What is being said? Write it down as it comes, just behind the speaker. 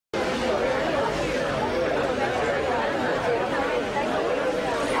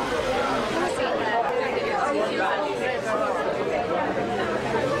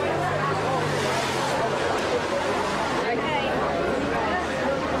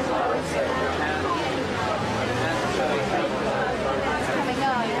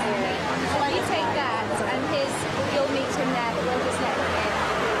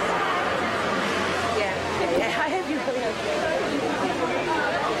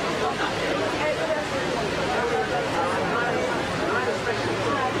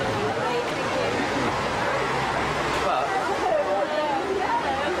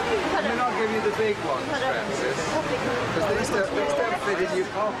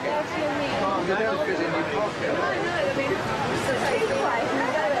pocket. You never fit in your pocket.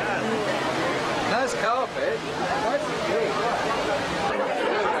 Nice carpet. Nice and clean.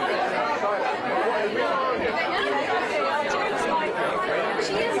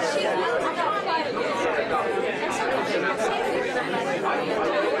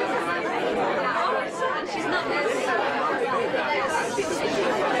 She's not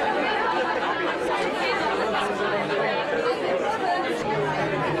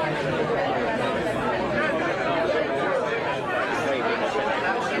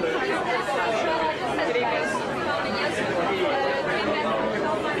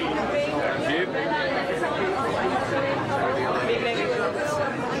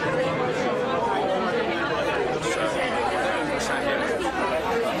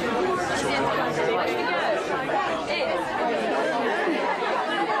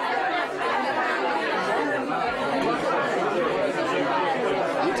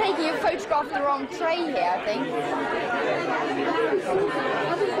photographed the wrong tray here, I think.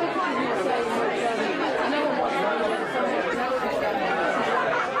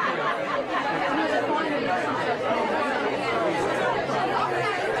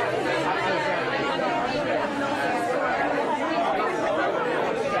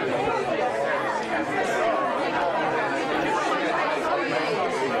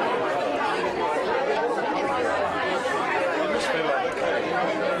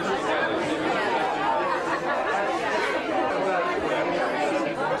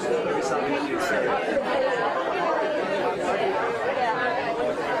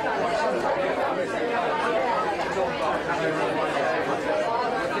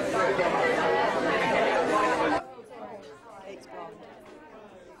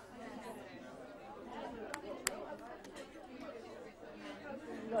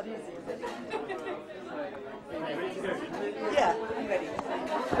 Not easy, is it? Yeah, I'm ready.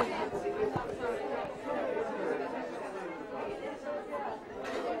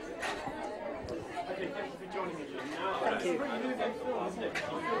 Thank you.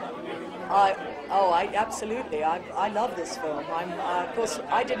 Absolutely. I love this film. Of course,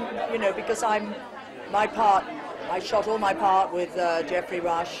 I didn't, because my part, I shot all my part with Geoffrey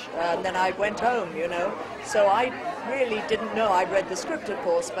Rush, and then I went home, So I really didn't know. I'd read the script, of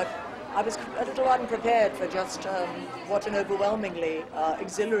course, but I was a little unprepared for just what an overwhelmingly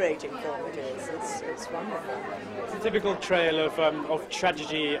exhilarating film it is. It's wonderful. It's a typical trail of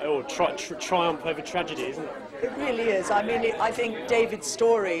tragedy or triumph over tragedy, isn't it? It really is. I mean, I think David's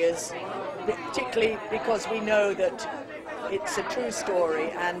story is, particularly because we know that it's a true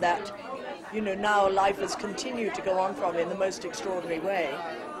story and that, now life has continued to go on from in the most extraordinary way,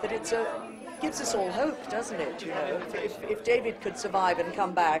 that gives us all hope, doesn't it? If David could survive and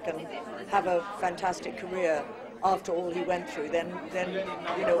come back and have a fantastic career after all he went through, then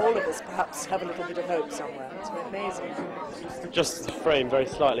all of us perhaps have a little bit of hope somewhere. It's amazing. Just the frame very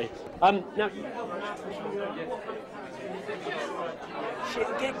slightly. Now,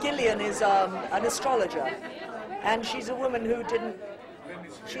 Gillian is an astrologer, and she's a woman who didn't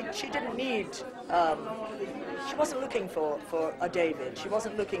need. She wasn't looking for a David. She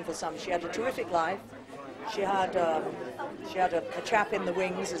wasn't looking for some. She had a terrific life. She had a chap in the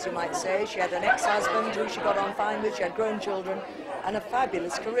wings, as you might say. She had an ex-husband who she got on fine with. She had grown children and a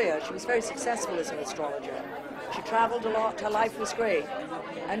fabulous career. She was very successful as an astrologer. She travelled a lot. Her life was great.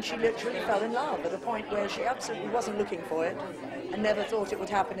 And she literally fell in love at a point where she absolutely wasn't looking for it and never thought it would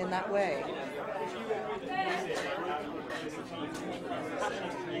happen in that way.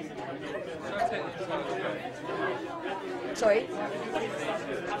 Sorry?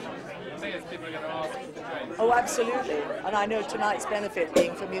 Oh, absolutely. And I know tonight's benefit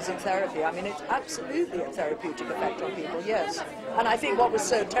being for music therapy. I mean, it's absolutely a therapeutic effect on people, yes. And I think what was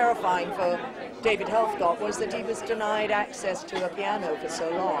so terrifying for David Helfgott was that he was denied access to a piano for so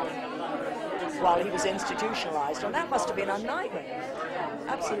long while he was institutionalized. And that must have been a nightmare.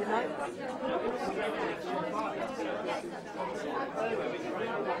 Absolute nightmare.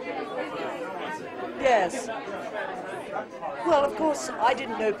 Yes. Well, of course, I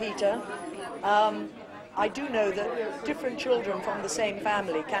didn't know Peter. I do know that different children from the same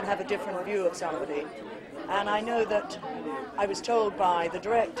family can have a different view of somebody. And I know that I was told by the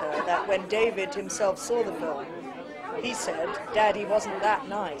director that when David himself saw the film, he said, Daddy wasn't that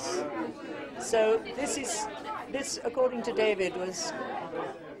nice. So this, according to David, was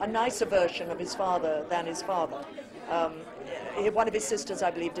a nicer version of his father than his father. One of his sisters,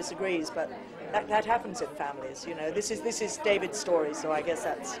 I believe, disagrees, but that happens in families, This is David's story, so I guess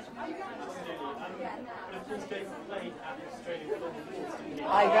that's...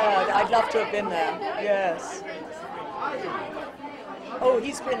 I heard. I'd love to have been there. Yes. Oh,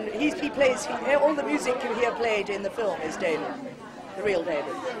 he plays, all the music you hear played in the film is David, the real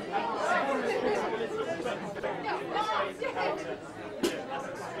David.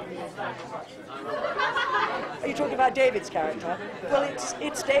 Are you talking about David's character? Well,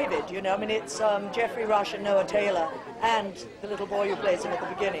 it's David, you know. I mean, it's Jeffrey Rush and Noah Taylor, and the little boy who plays him at the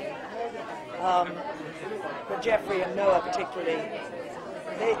beginning. But Jeffrey and Noah particularly,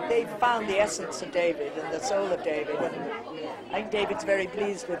 they found the essence of David and the soul of David, and I think David's very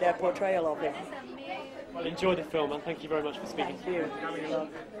pleased with their portrayal of him. Well, enjoy the film, and thank you very much for speaking. Thank you.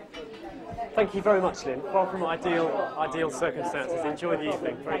 Thank you very much, Lynn. Far from ideal circumstances. Enjoy the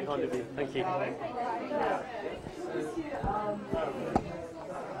evening. Very kind of you. Thank you.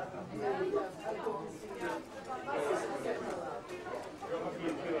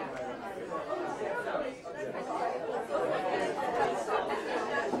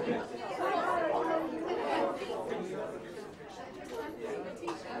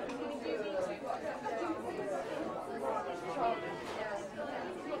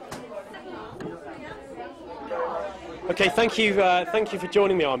 Okay, thank you for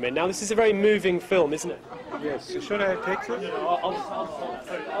joining me, Armin. Now, this is a very moving film, isn't it? Yes. Should I take it? No,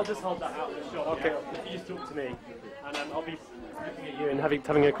 I'll just hold that out of the shot. Okay. You just talk to me, and I'll be looking at you and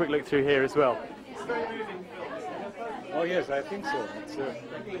having a quick look through here as well. It's a very moving film. Oh yes, I think so. It's a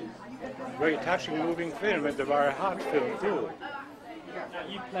very touching, moving film, and a very hard film too. Now,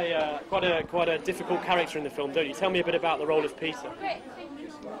 you play quite a difficult character in the film, don't you? Tell me a bit about the role of Peter.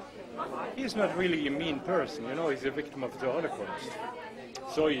 He's not really a mean person, you know. He's a victim of the Holocaust.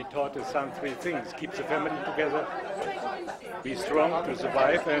 So he taught his son 3 things: keep the family together, be strong to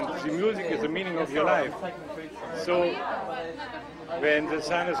survive, and the music is the meaning of your life. So when the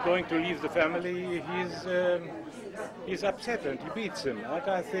son is going to leave the family, he's upset and he beats him. And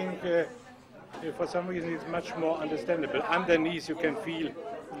I think for some reason it's much more understandable. Underneath you can feel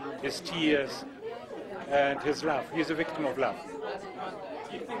his tears and his love. He's a victim of love.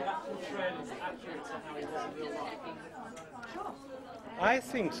 Do you think that portrayal is accurate to how he was in real life? I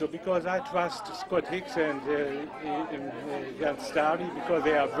think so, because I trust Scott Hicks and Jan Starley, because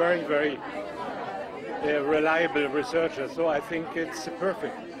they are very, very reliable researchers. So I think it's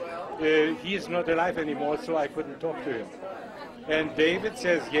perfect. He is not alive anymore, so I couldn't talk to him. And David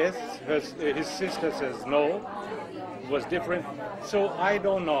says yes, his sister says no, it was different. So I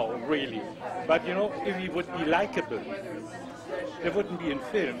don't know, really. But you know, if he would be likable, it wouldn't be in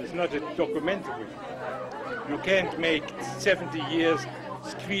film. It's not a documentary. You can't make 70 years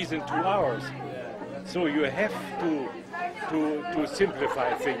squeeze in 2 hours. So you have to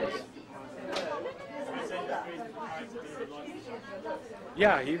simplify things.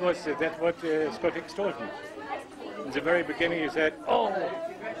 Yeah, he was. That's what Scott Hicks told me. In the very beginning, he said, "Oh,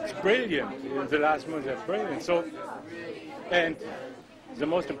 it's brilliant." In the last month, that's brilliant. So, and the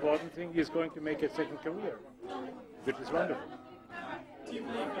most important thing, he's going to make a second career, which is wonderful. Do you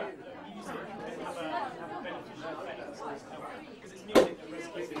believe that you said it can have a beneficial effect on this film? Because it's music that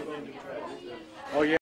rescues the world. Oh yeah.